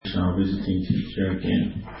visiting teacher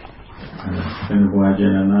again. Venerable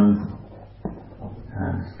Ajahn Anand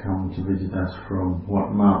has come to visit us from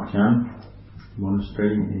Wat Mark Chan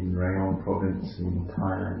Monastery in Rayong Province in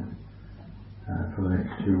Thailand for the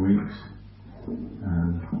next 2 weeks.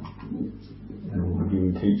 And we'll be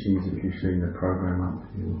giving teachings. If you've seen the program up,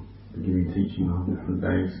 he'll be giving teaching on different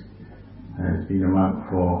days. He's been a monk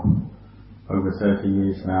for over 30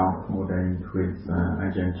 years now, ordained with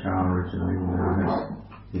Ajahn Chah originally, and now has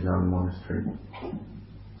his own monastery.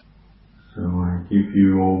 So I give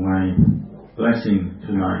you all my blessing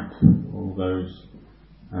tonight, all those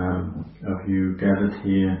of you gathered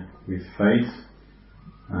here with faith,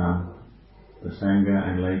 the Sangha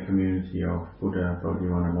and lay community of Buddha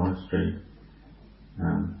Bodhivana Monastery.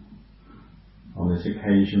 On this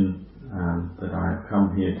occasion that I have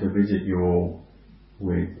come here to visit you all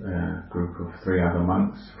with a group of 3 other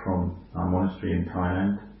monks from our monastery in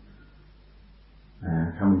Thailand,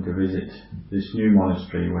 coming to visit this new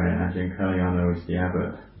monastery where Ajahn Kalyano is the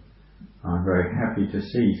abbot. I'm very happy to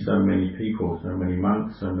see so many people, so many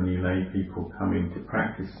monks, so many lay people coming to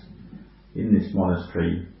practice in this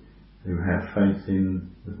monastery who have faith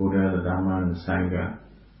in the Buddha, the Dhamma and the Sangha.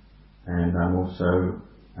 And I'm also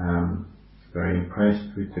very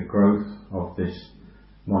impressed with the growth of this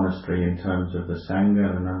monastery in terms of the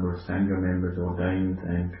Sangha, the number of Sangha members ordained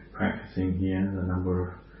and practicing here, the number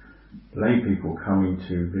of lay people coming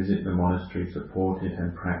to visit the monastery, support it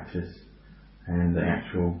and practice, and the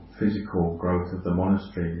actual physical growth of the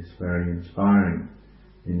monastery is very inspiring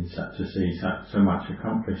to see so much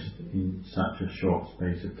accomplished in such a short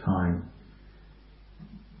space of time.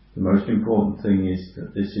 The most important thing is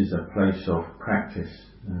that this is a place of practice,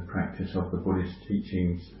 practice of the Buddhist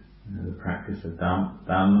teachings, the practice of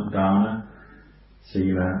dana,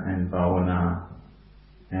 sila and bhavana.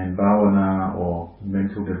 And bhavana, or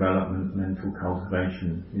mental development, mental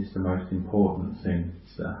cultivation, is the most important thing.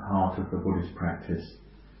 It's the heart of the Buddhist practice.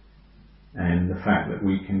 And the fact that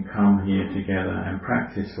we can come here together and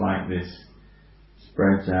practice like this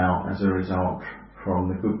spreads out as a result from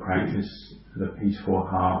the good practice, the peaceful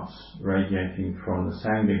hearts radiating from the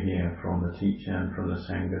Sangha here, from the teacher and from the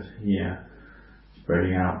Sanghas here,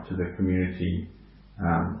 spreading out to the community,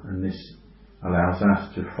 and this allows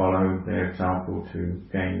us to follow their example to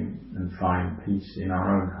gain and find peace in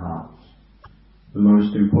our own hearts. The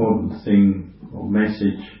most important thing or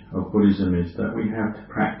message of Buddhism is that we have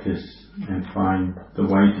to practice and find the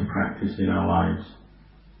way to practice in our lives,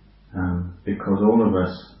 because all of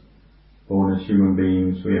us, born as human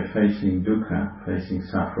beings, we are facing dukkha, facing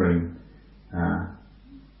suffering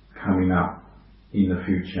coming up in the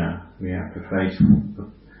future. We have to face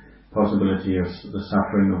the possibility of the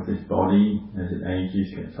suffering of this body as it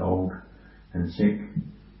ages, gets old and sick,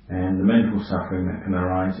 and the mental suffering that can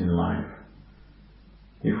arise in life.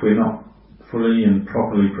 If we're not fully and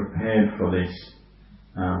properly prepared for this,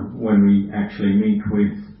 when we actually meet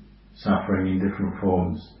with suffering in different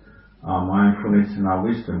forms, our mindfulness and our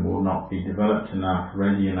wisdom will not be developed enough,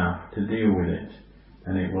 ready enough to deal with it,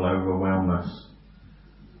 and it will overwhelm us.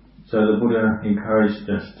 So the Buddha encouraged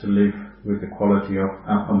us to live with the quality of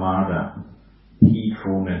appamada,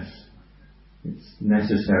 heedfulness. It's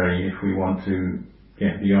necessary if we want to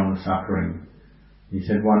get beyond suffering. He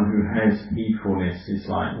said one who has heedfulness is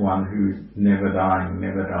like one who's never dying,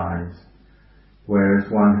 never dies. Whereas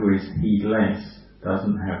one who is heedless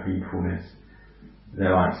doesn't have heedfulness.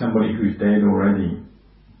 They're like somebody who's dead already.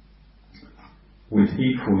 With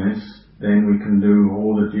heedfulness, then we can do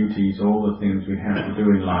all the duties, all the things we have to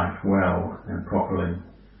do in life well and properly.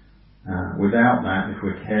 Without that, if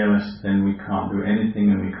we're careless, then we can't do anything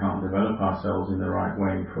and we can't develop ourselves in the right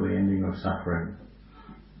way for the ending of suffering.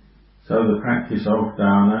 So the practice of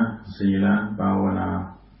dana, sila,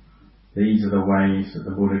 bhavana, these are the ways that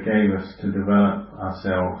the Buddha gave us to develop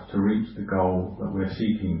ourselves to reach the goal that we're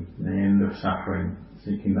seeking, the end of suffering,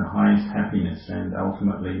 seeking the highest happiness and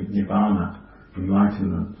ultimately nibbana,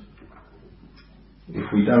 enlightenment.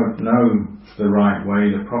 If we don't know the right way,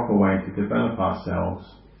 the proper way to develop ourselves,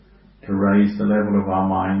 to raise the level of our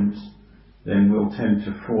minds, then we'll tend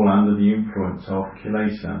to fall under the influence of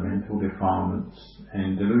kilesa, mental defilements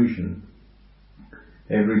and delusion.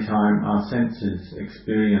 Every time our senses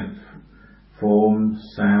experience forms,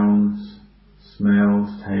 sounds, smells,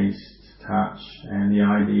 tastes, touch, and the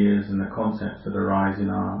ideas and the concepts that arise in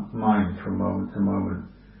our mind from moment to moment,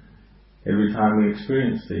 every time we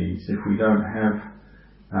experience these, if we don't have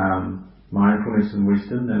mindfulness and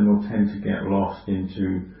wisdom, then we'll tend to get lost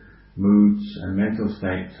into moods and mental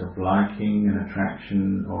states of liking and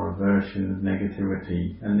attraction or aversion,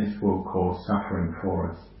 negativity, and this will cause suffering for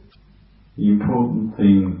us. The important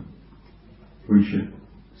thing we should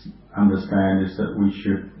understand is that we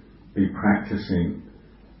should be practicing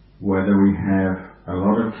whether we have a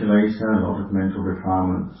lot of kilesa, a lot of mental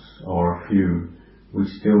defilements, or a few. We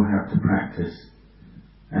still have to practice.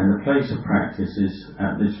 And the place of practice is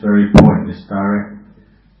at this very point, this direct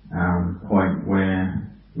point where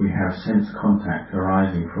we have sense contact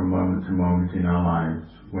arising from moment to moment in our lives.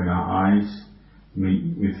 When our eyes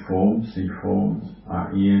meet with forms, see forms,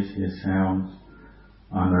 our ears hear sounds,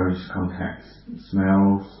 our nose contacts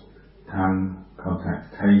smells, tongue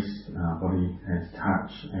contacts taste, our body has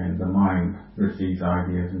touch, and the mind receives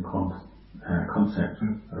ideas and concepts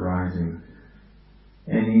arising.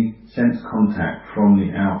 Any sense contact from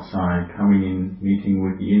the outside coming in, meeting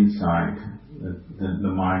with the inside, the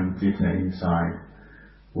mind jitta inside,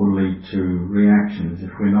 will lead to reactions. If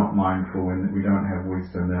we're not mindful and we don't have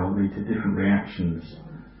wisdom, they'll lead to different reactions.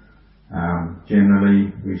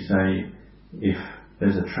 Generally, we say if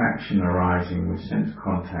there's attraction arising with sense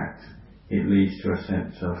contact, it leads to a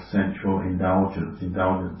sense of sensual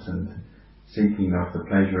indulgence and seeking of the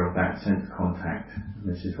pleasure of that sense contact.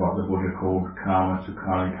 This is what the Buddha called Kama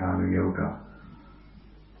Sukhalikanu Yoga.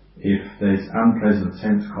 If there's unpleasant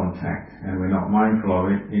sense contact and we're not mindful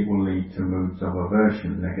of it, it will lead to moods of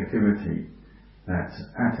aversion, negativity. That's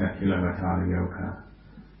Atta Kilamatana Yoga.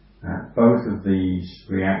 Both of these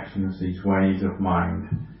reactions, these ways of mind,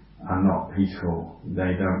 are not peaceful.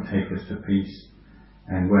 They don't take us to peace.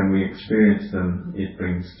 And when we experience them, it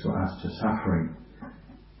brings to us to suffering.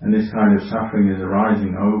 And this kind of suffering is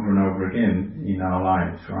arising over and over again in our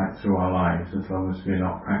lives, right through our lives. As long as we're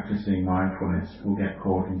not practicing mindfulness, we'll get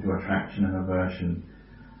caught into attraction and aversion.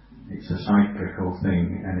 It's a cyclical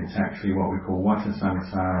thing, and it's actually what we call vata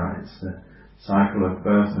samsara. It's the cycle of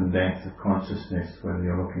birth and death of consciousness, whether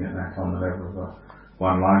you're looking at that on the level of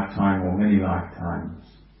one lifetime or many lifetimes.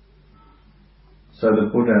 So the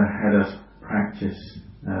Buddha had us practice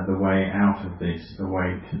the way out of this, the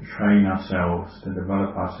way to train ourselves, to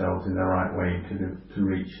develop ourselves in the right way to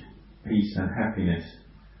reach peace and happiness.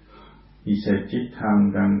 He said,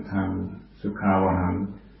 Jittam Gangtam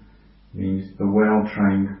Sukhavanam, means the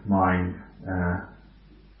well-trained mind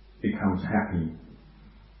becomes happy.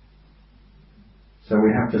 So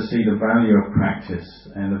we have to see the value of practice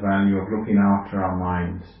and the value of looking after our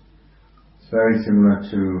minds. It's very similar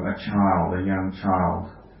to a child, a young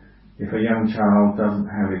child. If a young child doesn't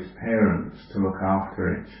have its parents to look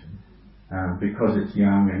after it, because it's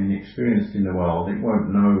young and inexperienced in the world, it won't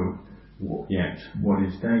know yet what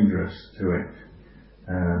is dangerous to it.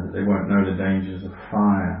 They won't know the dangers of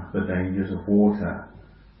fire, the dangers of water,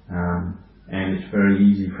 and it's very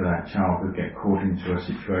easy for that child to get caught into a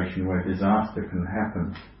situation where disaster can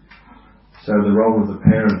happen. So the role of the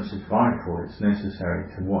parents is vital. It's necessary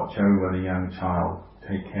to watch over the young child,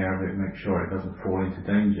 take care of it, make sure it doesn't fall into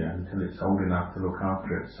danger until it's old enough to look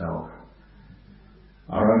after itself.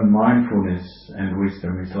 Our own mindfulness and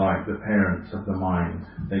wisdom is like the parents of the mind.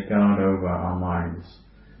 They guard over our minds.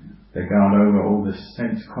 They guard over all the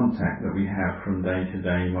sense contact that we have from day to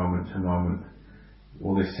day, moment to moment.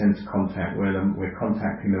 All this sense contact where we're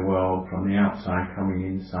contacting the world from the outside coming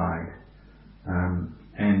inside.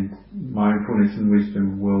 And mindfulness and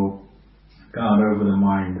wisdom will guard over the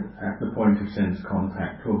mind at the point of sense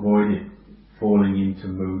contact to avoid it falling into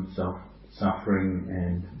moods of suffering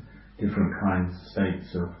and different kinds of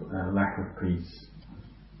states of lack of peace.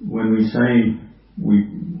 When we say we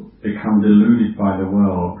become deluded by the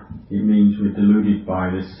world, it means we're deluded by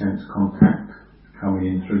this sense contact coming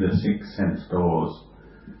in through the 6 sense doors,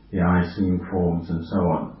 the eye, seeing forms and so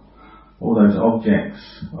on. All those objects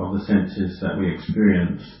of the senses that we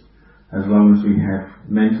experience, as long as we have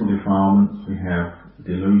mental defilements, we have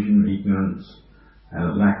delusion, ignorance, and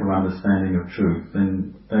a lack of understanding of truth,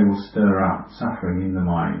 then they will stir up suffering in the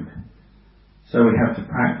mind. So we have to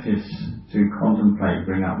practice to contemplate,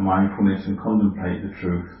 bring up mindfulness and contemplate the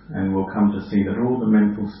truth, and we'll come to see that all the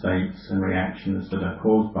mental states and reactions that are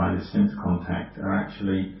caused by this sense contact are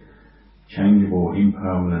actually changeable,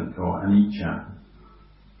 impermanent, or anicca.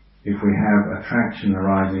 If we have attraction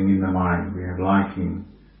arising in the mind, we have liking,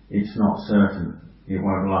 it's not certain, it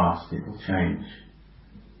won't last, it will change.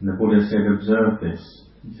 And the Buddha said, observe this.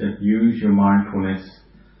 He said, use your mindfulness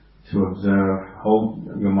to observe, hold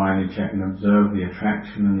your mind in check and observe the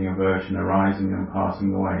attraction and the aversion arising and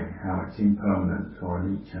passing away, how it's impermanent or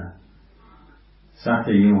anicca.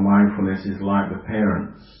 Sati, or mindfulness, is like the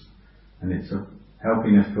parents, and it's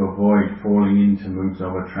helping us to avoid falling into moods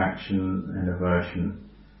of attraction and aversion,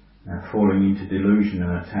 falling into delusion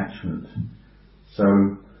and attachment.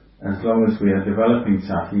 So, as long as we are developing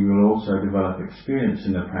sati, we'll also develop experience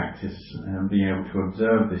in the practice and be able to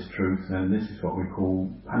observe this truth, and this is what we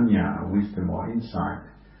call panya, wisdom or insight.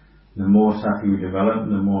 The more sati we develop,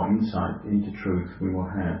 the more insight into truth we will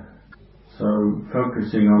have. So,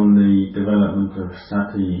 focusing on the development of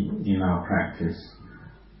sati in our practice,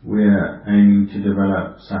 we're aiming to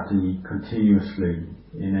develop sati continuously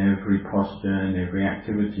in every posture, in every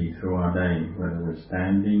activity through our day, whether we're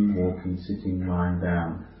standing, walking, sitting, lying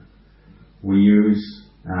down. We use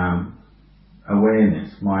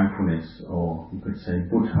awareness, mindfulness, or you could say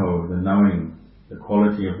buddho, the knowing, the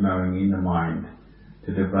quality of knowing in the mind,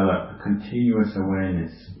 to develop a continuous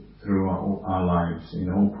awareness through our lives,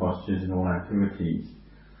 in all postures, in all activities.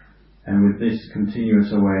 And with this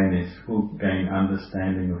continuous awareness, we'll gain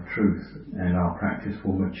understanding of truth, and our practice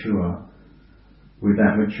will mature. With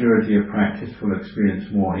that maturity of practice, we'll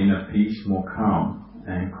experience more inner peace, more calm,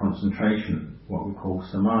 and concentration, what we call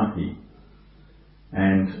samadhi.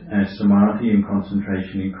 And as samadhi and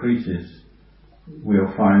concentration increases,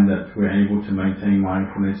 we'll find that we're able to maintain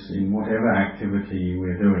mindfulness in whatever activity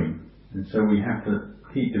we're doing. And so we have to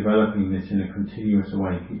keep developing this in a continuous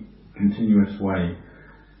way,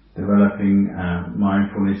 developing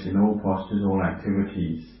mindfulness in all postures, all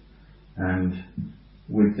activities. And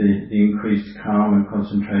with the increased calm and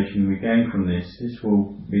concentration we gain from this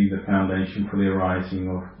will be the foundation for the arising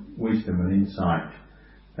of wisdom and insight,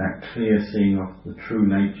 that clear seeing of the true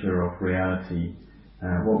nature of reality,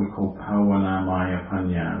 what we call Pavanamaya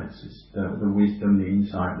Panya. This is the wisdom, the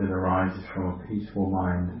insight that arises from a peaceful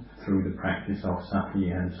mind through the practice of sati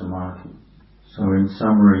and samadhi. So in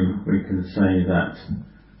summary, we can say that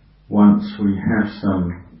once we have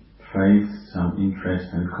some faith, some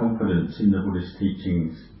interest and confidence in the Buddhist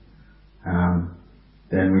teachings,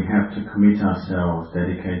 then we have to commit ourselves,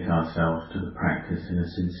 dedicate ourselves to the practice in a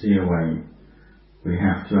sincere way. We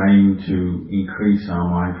have to aim to increase our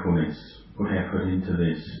mindfulness, put effort into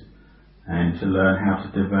this, and to learn how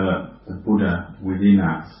to develop the Buddha within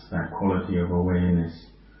us, that quality of awareness.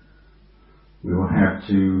 We will have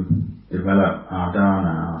to develop our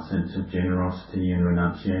dana, our sense of generosity and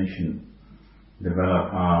renunciation,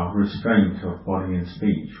 develop our restraint of body and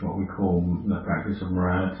speech, what we call the practice of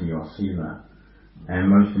morality or sila, and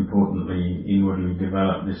most importantly, inwardly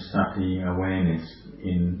develop this sati awareness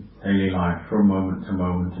in daily life from moment to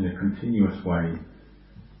moment in a continuous way.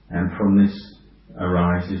 And from this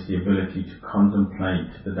arises the ability to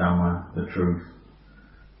contemplate the Dhamma, the truth.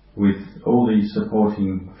 With all these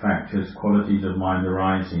supporting factors, qualities of mind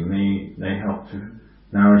arising, they help to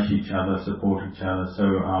nourish each other, support each other, so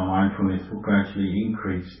our mindfulness will gradually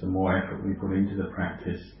increase the more effort we put into the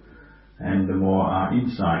practice, and the more our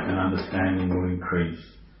insight and understanding will increase,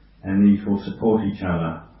 and these will support each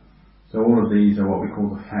other. So all of these are what we call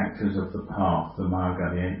the factors of the path, the Magga,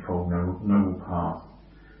 the Eightfold Noble Path.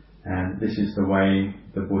 And this is the way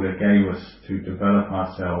the Buddha gave us to develop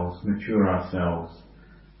ourselves, mature ourselves,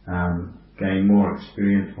 gain more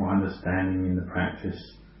experience, more understanding in the practice,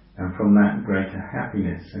 and from that greater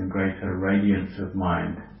happiness and greater radiance of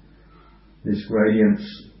mind. This radiance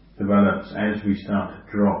develops as we start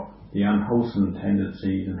to drop the unwholesome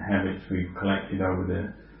tendencies and habits we've collected over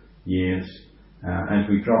the years. As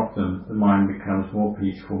we drop them, the mind becomes more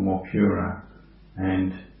peaceful, more purer,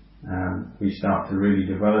 and we start to really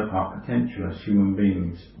develop our potential as human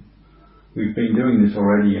beings. We've been doing this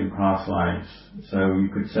already in past lives, so you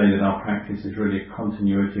could say that our practice is really a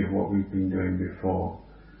continuity of what we've been doing before.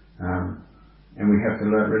 And we have to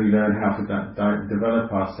really learn how to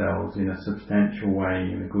develop ourselves in a substantial way,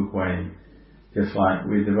 in a good way. Just like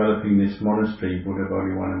we're developing this monastery, Buddha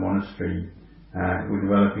Bodhiwana Monastery, we're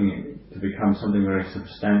developing it to become something very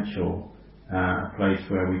substantial, a place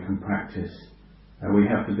where we can practice. We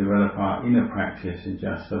have to develop our inner practice in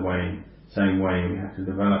just the same way. We have to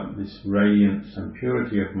develop this radiance and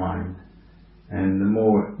purity of mind. And the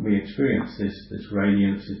more we experience this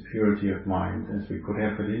radiance, this purity of mind, as we put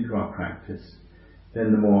effort into our practice,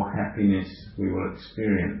 then the more happiness we will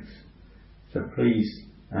experience. So please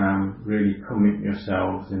really commit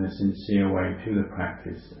yourselves in a sincere way to the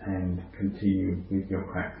practice and continue with your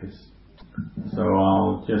practice. So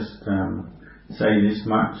I'll just say this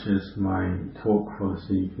much as my talk for this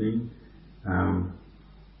evening,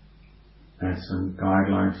 as some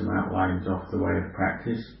guidelines, some outlines of the way of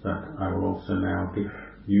practice, but I will also now give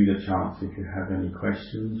you the chance, if you have any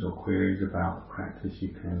questions or queries about the practice, you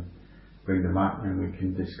can bring them up and we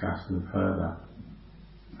can discuss them further.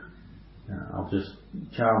 I'll just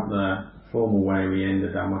chant the formal way we end the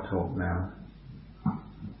Dhamma talk now.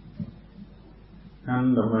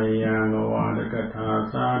 Andamayang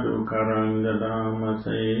Vadakatha Sadhu Karang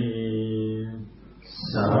Dadamase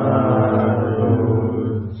Sadhu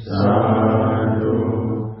Sadhu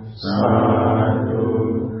Sadhu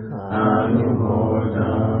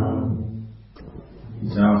Anumodam.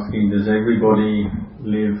 asking, does everybody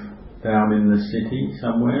live down in the city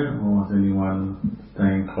somewhere, or is anyone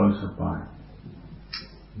staying closer by?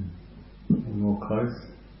 More close?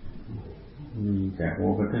 มีจากวอ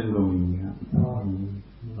ลเทนก็มีครับ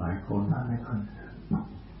หลายคน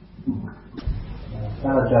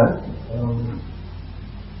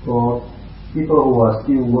For people who are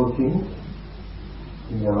still working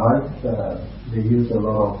in their life, they use a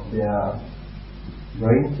lot of their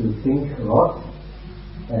brain to think a lot,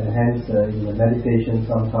 and hence in the meditation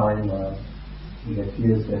sometimes it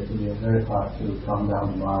appears that it is very hard to calm down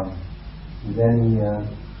the mind. Is there any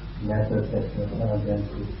method that Sanajan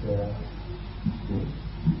could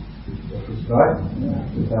prescribe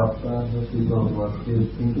to help those people who are still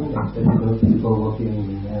thinking, especially those people working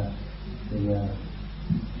in a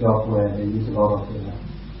job where they use a lot of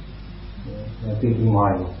their thinking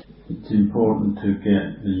mind? It's important to get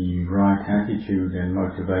the right attitude and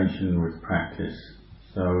motivation with practice.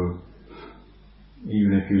 So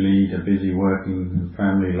even if you lead a busy working and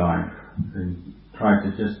family life, then try to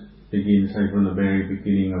just begin, say from the very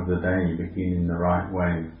beginning of the day, begin in the right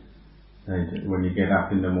way. When you get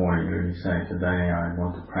up in the morning, you say, today I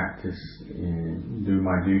want to practice, do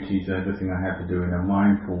my duties, everything I have to do in a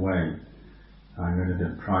mindful way. I'm going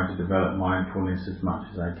to try to develop mindfulness as much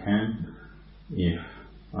as I can. If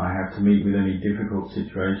I have to meet with any difficult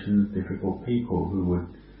situations, difficult people who would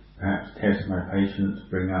perhaps test my patience,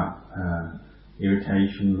 bring up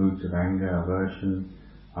irritation, moods of anger, aversion,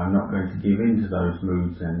 I'm not going to give in to those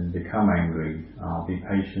moods and become angry. I'll be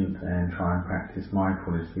patient and try and practice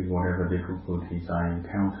mindfulness with whatever difficulties I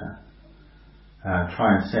encounter.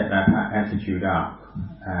 Try and set that attitude up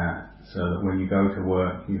so that when you go to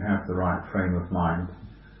work you have the right frame of mind.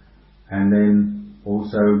 And then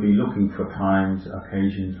also be looking for times,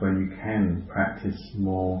 occasions when you can practice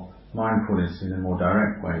more mindfulness in a more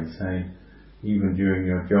direct way. Say, even during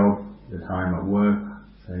your job, the time at work,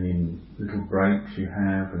 say in little breaks you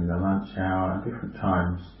have in the lunch hour, at different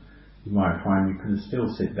times, you might find you can still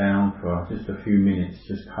sit down for just a few minutes,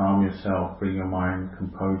 just calm yourself, bring your mind,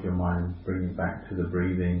 compose your mind, bring it back to the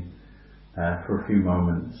breathing for a few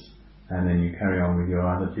moments, and then you carry on with your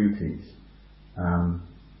other duties.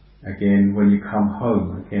 Again, when you come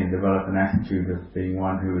home, develop an attitude of being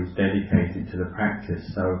one who is dedicated to the practice.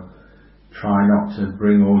 So try not to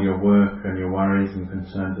bring all your work and your worries and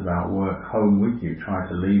concerns about work home with you. Try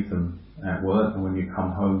to leave them at work, and when you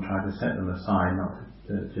come home, try to set them aside, not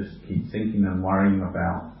to just keep thinking and worrying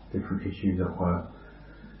about different issues at work.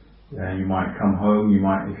 You might come home,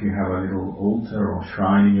 if you have a little altar or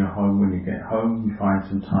shrine in your home, when you get home, you find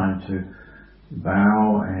some time to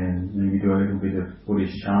bow and maybe do a little bit of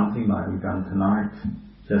Buddhist chanting like we've done tonight,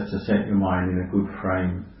 just to set your mind in a good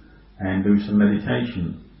frame, and do some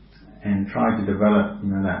meditation. And try to develop,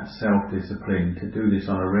 that self-discipline to do this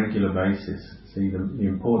on a regular basis. See the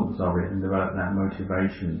importance of it and develop that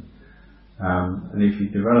motivation. And if you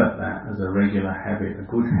develop that as a regular habit, a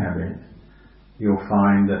good habit, you'll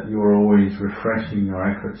find that you're always refreshing your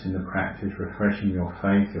efforts in the practice, refreshing your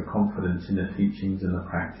faith, your confidence in the teachings and the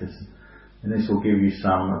practice. And this will give you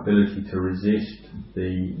some ability to resist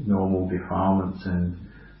the normal defilements and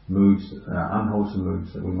moods, unwholesome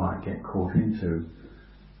moods that we might get caught into.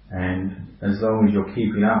 And as long as you're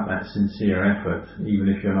keeping up that sincere effort, even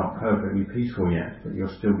if you're not perfectly peaceful yet, but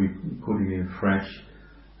you'll still be putting in fresh,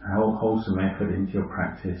 wholesome effort into your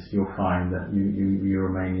practice, you'll find that you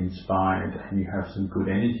remain inspired and you have some good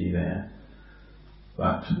energy there.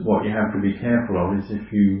 But what you have to be careful of is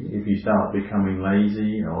if you start becoming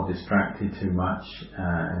lazy or distracted too much,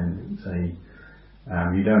 and say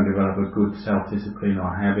you don't develop a good self-discipline or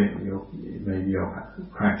habit, maybe your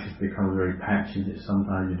practice becomes very patchy, that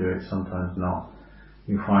sometimes you do it, sometimes not.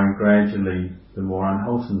 You find gradually the more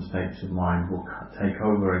unwholesome states of mind will take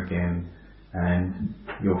over again, and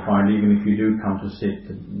you'll find even if you do come to sit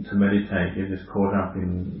to meditate, you're just caught up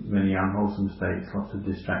in many unwholesome states, lots of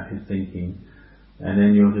distracted thinking, and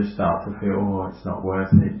then you'll just start to feel, it's not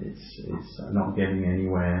worth it, it's not getting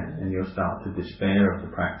anywhere, and you'll start to despair of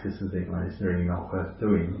the practice and think, it's really not worth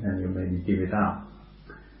doing, and you'll maybe give it up.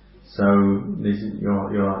 So this is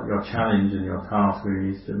your challenge and your task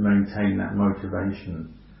really is to maintain that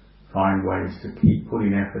motivation, find ways to keep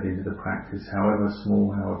putting effort into the practice, however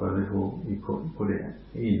small, however little you put it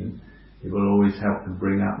in. It will always help to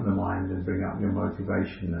bring up the mind and bring up your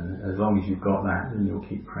motivation, and as long as you've got that, then you'll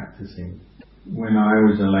keep practicing. When I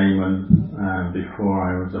was a layman, before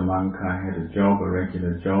I was a monk, I had a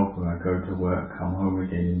regular job, where I go to work, come home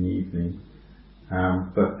again in the evening.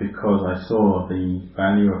 But because I saw the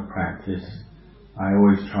value of practice, I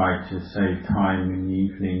always tried to save time in the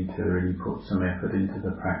evening to really put some effort into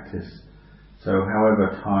the practice. So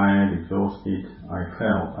however tired, exhausted I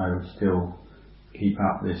felt, I would still keep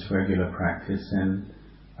up this regular practice, and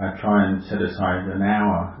I try and set aside an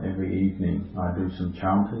hour every evening. I do some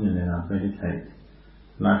chanting and then I meditate.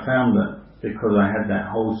 And I found that because I had that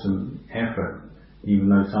wholesome effort, even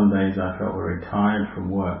though some days I felt very tired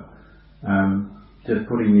from work, just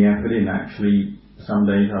putting the effort in, actually some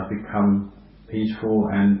days I've become peaceful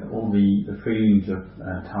and all the feelings of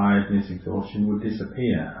tiredness, exhaustion would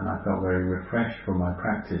disappear, and I felt very refreshed from my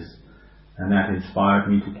practice, and that inspired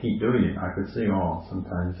me to keep doing it. I could see,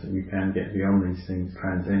 sometimes you can get beyond these things,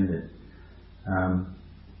 transcend it.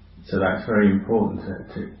 So that's very important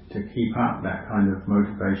to keep up that kind of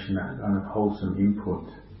motivation, that kind of wholesome input.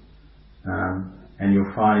 And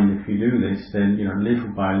you'll find if you do this, then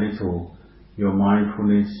little by little, your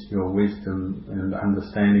mindfulness, your wisdom and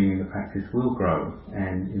understanding in the practice will grow.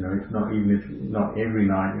 And if not every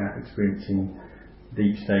night you're experiencing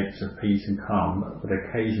deep states of peace and calm, but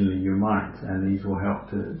occasionally you might, and these will help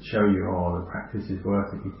to show you, the practice is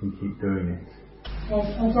worth it, you can keep doing it. Yes,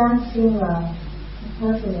 I just feel a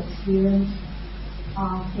personal experience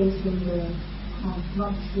facing the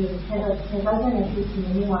not experience. Have I been facing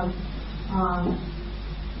anyone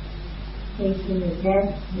facing the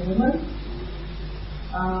death moment?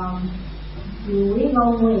 Do we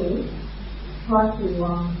normally try to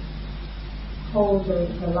hold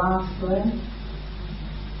the last breath?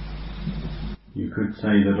 You could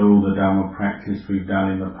say that all the Dhamma practice we've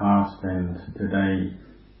done in the past and today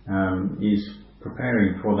is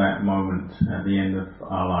preparing for that moment at the end of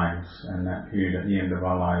our lives, and that period at the end of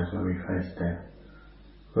our lives when we face death.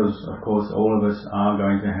 Because of course all of us are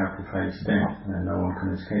going to have to face death, and no one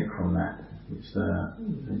can escape from that. It's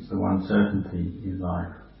the one certainty in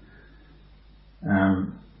life.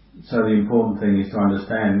 So the important thing is to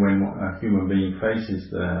understand when a human being faces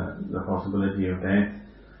the possibility of death,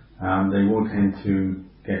 they will tend to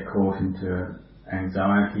get caught into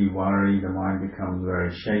anxiety, worry, the mind becomes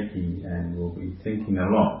very shaky and will be thinking a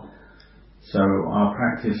lot. So our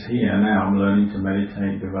practice here now, I'm learning to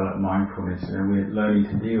meditate, develop mindfulness, and we're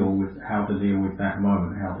learning to deal with how to deal with that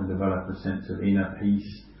moment, how to develop a sense of inner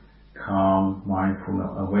peace, calm, mindful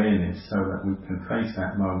awareness, so that we can face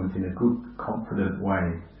that moment in a good, confident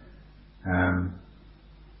way,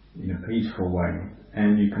 in a peaceful way.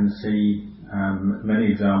 And you can see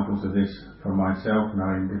many examples of this from myself,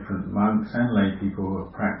 knowing different monks and lay people who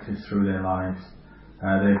have practiced through their lives.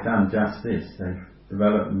 They've done just this. They've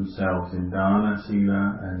developed themselves in dana,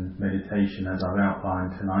 sila and meditation, as I've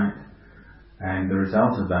outlined tonight. And the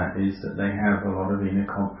result of that is that they have a lot of inner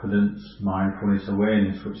confidence, mindfulness,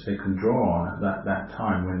 awareness, which they can draw on at that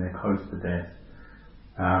time when they're close to death,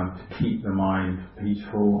 to keep the mind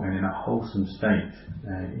peaceful and in a wholesome state.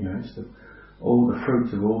 All the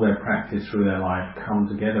fruits of all their practice through their life come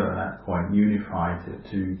together at that point, unified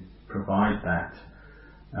to provide that.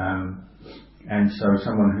 And so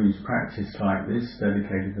someone who's practiced like this,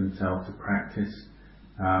 dedicated themselves to practice,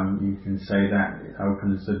 you can say that it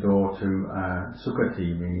opens the door to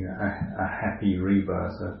sukhati, meaning a happy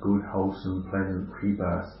rebirth, a good, wholesome, pleasant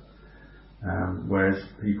rebirth. Whereas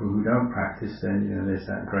people who don't practice, then there's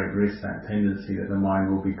that great risk, that tendency that the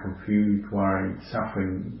mind will be confused, worried,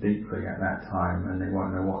 suffering deeply at that time, and they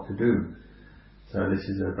won't know what to do. So this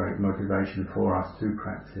is a great motivation for us to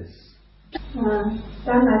practice.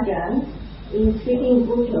 Ajahn, in speaking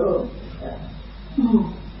Buddha,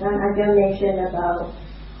 Ajahn mentioned about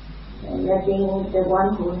letting the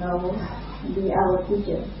one who knows be our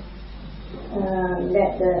teacher.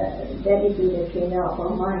 Let it be the trainer of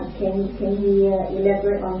our mind. Can we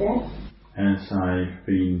elaborate on that? As I've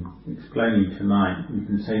been explaining tonight, you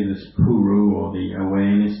can say this puru, or the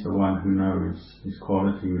awareness, the one who knows, this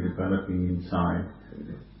quality we're developing inside,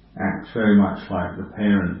 acts very much like the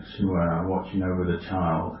parents who are watching over the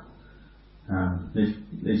child.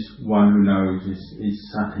 This one who knows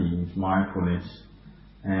is sati, is mindfulness,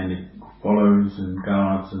 and it follows and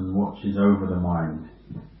guards and watches over the mind.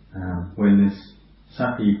 When this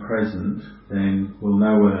sati present, then we'll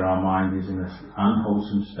know whether our mind is in an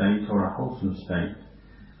unwholesome state or a wholesome state.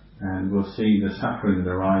 And we'll see the suffering that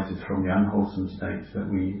arises from the unwholesome states that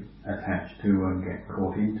we attach to and get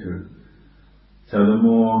caught into. So the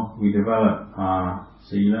more we develop our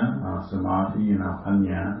sila, our samadhi and our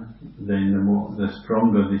panya, then the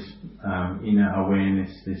stronger this inner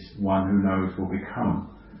awareness, this one who knows, will become.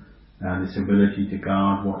 This ability to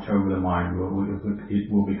guard, watch over the mind, it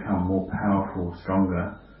will become more powerful,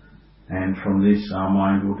 stronger, and from this our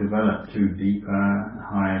mind will develop to deeper,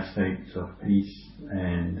 higher states of peace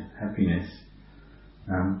and happiness.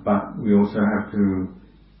 But we also have to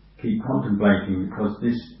keep contemplating, because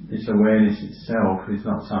this awareness itself is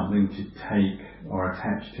not something to take or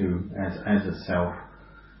attach to as a self.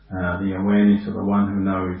 The awareness of the one who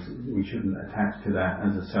knows, we shouldn't attach to that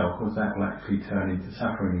as a self, because that will actually turn into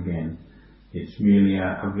suffering again. It's merely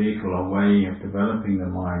a vehicle, a way of developing the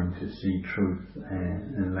mind to see truth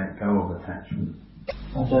and let go of attachment.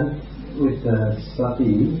 Ajahn, with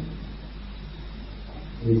sati,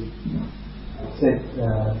 we said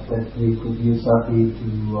that we could use sati to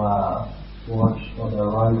watch for the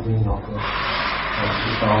rising of the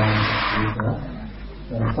sound of Buddha.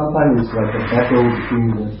 Sometimes it's like a battle between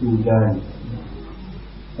the two giants.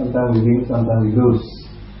 Sometimes we win, sometimes we lose.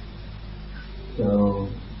 So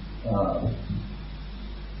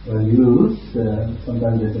when you lose,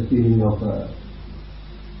 sometimes there's a feeling of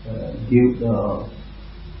guilt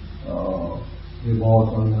or remorse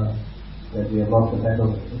on that we have lost the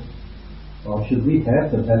battle. Or should we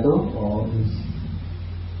have the battle, or is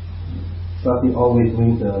sati always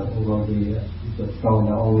wins over the strong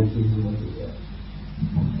and always wins over the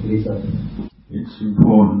kilesa? It's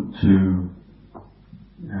important to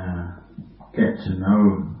get to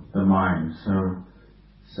know the mind. So,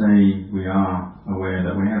 say we are aware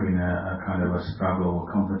that we're having a kind of a struggle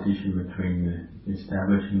or competition between the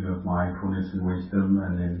establishing of mindfulness and wisdom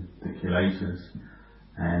and then the kilesas,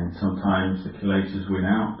 and sometimes the kilesas win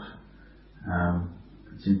out.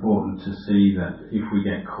 It's important to see that if we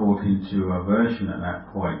get caught into aversion at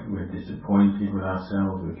that point, we're disappointed with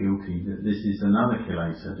ourselves, we're guilty, that this is another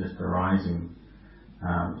kilesa just arising.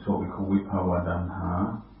 It's what we call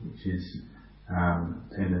vibhava, which is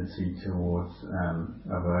tendency towards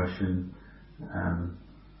aversion,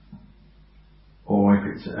 or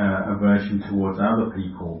if it's aversion towards other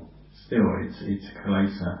people, still it's a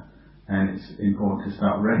kilesa, and it's important to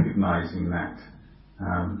start recognizing that.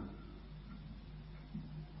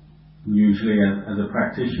 Usually as a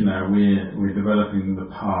practitioner we're developing the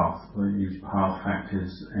path, we use path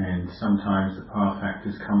factors, and sometimes the path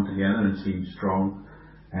factors come together and seem strong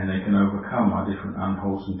and they can overcome our different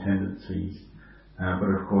unwholesome tendencies. But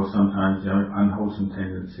of course sometimes the unwholesome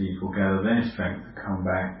tendencies will gather their strength to come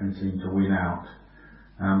back and seem to win out.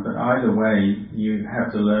 But either way, you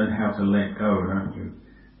have to learn how to let go, don't you?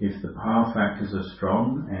 If the path factors are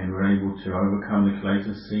strong and we're able to overcome the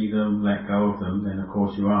kilesas, see them, let go of them, then of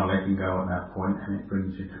course you are letting go at that point and it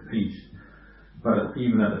brings you to peace. But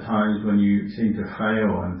even at the times when you seem to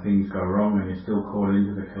fail and things go wrong and you're still caught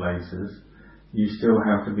into the kilesas, you still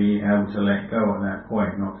have to be able to let go at that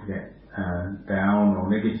point, not to get down or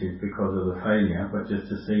negative because of the failure, but just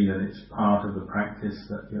to see that it's part of the practice,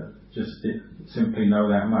 that you just simply know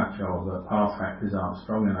that much. Oh, the path factors aren't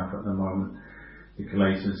strong enough at the moment. The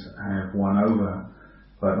kilesas have won over,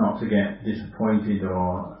 but not to get disappointed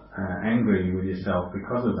or angry with yourself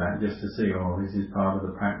because of that, just to see, oh, this is part of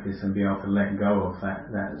the practice, and be able to let go of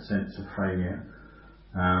that sense of failure.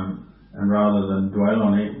 And rather than dwell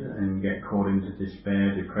on it and get caught into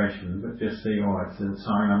despair, depression, but just see, oh, it's a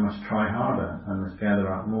sign I must try harder, I must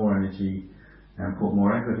gather up more energy and put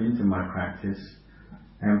more effort into my practice,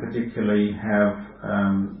 and particularly have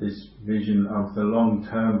this vision of the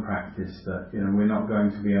long-term practice, that we're not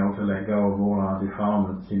going to be able to let go of all our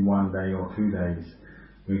defilements in 1 day or 2 days.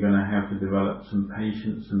 We're going to have to develop some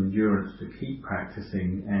patience and endurance to keep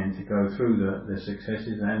practicing and to go through the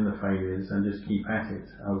successes and the failures and just keep at it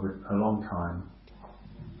over a long time.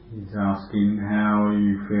 He's asking how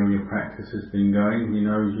you feel your practice has been going. He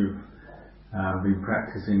knows you've been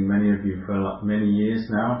practicing, many of you, for many years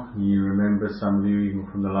now. You remember some of you even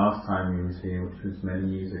from the last time he was here, which was many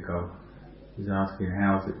years ago. He's asking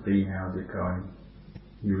how's it been, how's it going.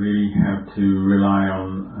 You really have to rely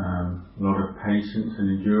on a lot of patience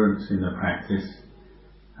and endurance in the practice.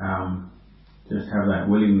 Just have that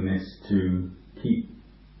willingness to keep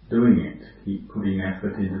doing it, keep putting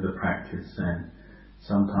effort into the practice, and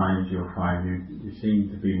sometimes you'll find you seem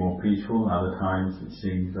to be more peaceful, other times it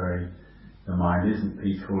seems the mind isn't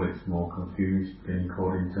peaceful, it's more confused, getting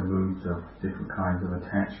caught into moods of different kinds of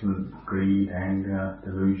attachment, greed, anger,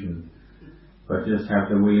 delusion. But just have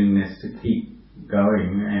the willingness to keep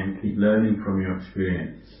going and keep learning from your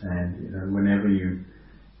experience. And whenever you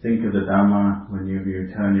think of the Dhamma, whenever you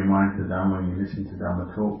turn your mind to the Dhamma, you listen to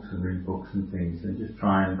Dhamma talks and read books and things, and just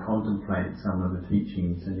try and contemplate some of the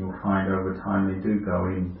teachings, and you'll find over time they do go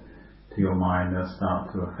in to your mind, they'll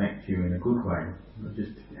start to affect you in a good way.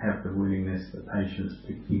 Just have the willingness, the patience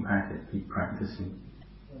to keep at it, keep practicing.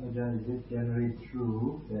 Ajahn, is it generally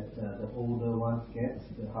true that the older one gets,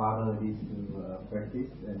 the harder it is to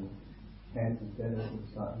practice, and hence it's better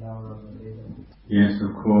to start now rather than later? Yes,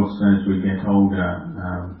 of course, as we get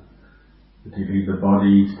older, particularly the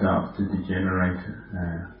body starts to degenerate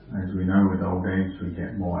as we know, with old age we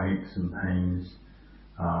get more aches and pains.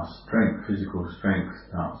 Our strength, physical strength,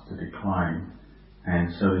 starts to decline,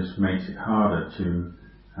 and so this makes it harder to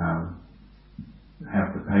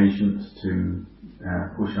have the patience to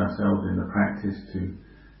push ourselves in the practice, to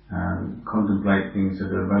contemplate things, to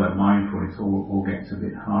develop mindfulness. All gets a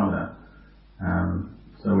bit harder.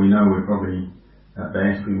 So we know we're probably, at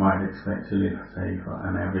best, we might expect to live, say, for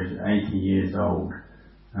an average 80 years old.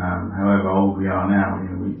 However old we are now,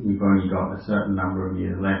 we've only got a certain number of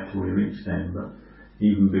years left till we reach then, but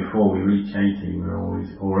even before we reach 80, we're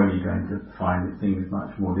already going to find that things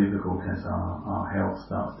much more difficult as our health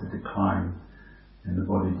starts to decline and the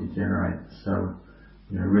body degenerates. So,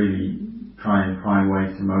 really try and find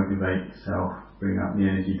ways to motivate yourself, bring up the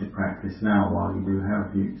energy to practice now while you do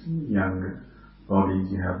have younger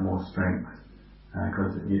bodies, you have more strength,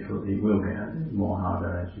 because it will get more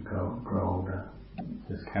harder as you grow older.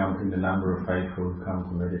 Just counting the number of faithful who come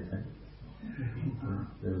to meditate.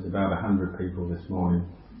 There was about 100 people this morning,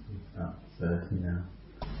 about 30 now.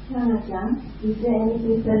 Is there any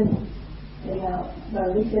reason, by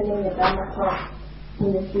listening the Dhamma talk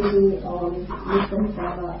in the CD or listen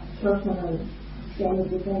Dhamma personally, is there any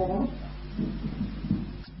reason at all?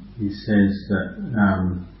 He says that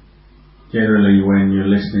generally when you're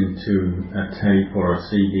listening to a tape or a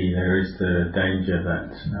CD, there is the danger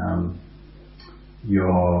that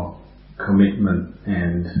your commitment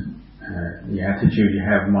and the attitude you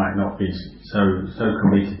have might not be so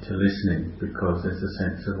committed to listening, because there's a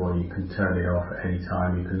sense of, well, you can turn it off at any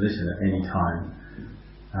time, you can listen at any time.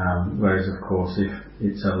 Whereas, of course, if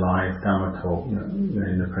it's a live Dhamma talk, you're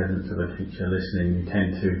in the presence of a teacher listening, you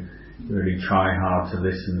tend to really try hard to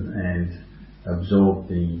listen and absorb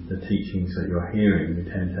the teachings that you're hearing. You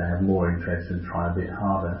tend to have more interest and try a bit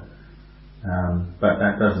harder. But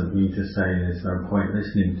that doesn't mean to say there's no point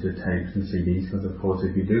listening to tapes and CDs, because of course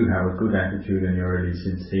if you do have a good attitude and you're really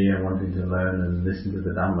sincere and wanting to learn and listen to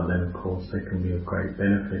the Dhamma, then of course they can be of great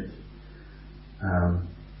benefit.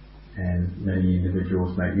 And many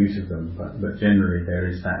individuals make use of them, but generally there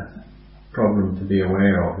is that problem to be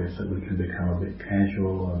aware of, is that we can become a bit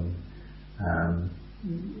casual and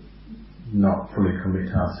not fully commit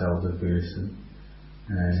ourselves as we listen.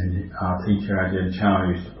 And our teacher Ajahn Chah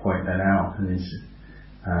used to point that out, and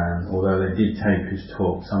although they did tape his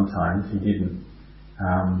talk sometimes, he didn't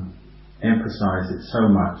emphasize it so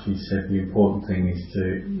much. He said the important thing is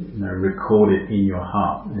to record it in your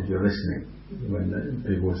heart as you're listening. When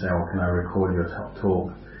people say, "Oh, can I record your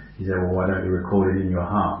talk?" He said, "Well, why don't you record it in your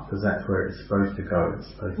heart? Because that's where it's supposed to go. It's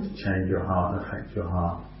supposed to change your heart and affect your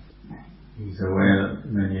heart." He's aware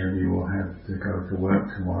that many of you will have to go to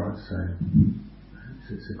work tomorrow, so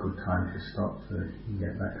it's a good time to stop so that you can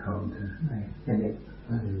get back home to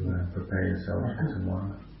prepare yourself for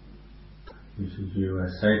tomorrow. Wishes you a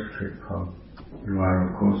safe trip home. You are,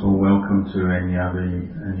 of course, all welcome to any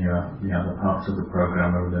other parts of the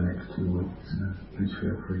program over the next 2 weeks. Please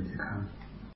feel free to come.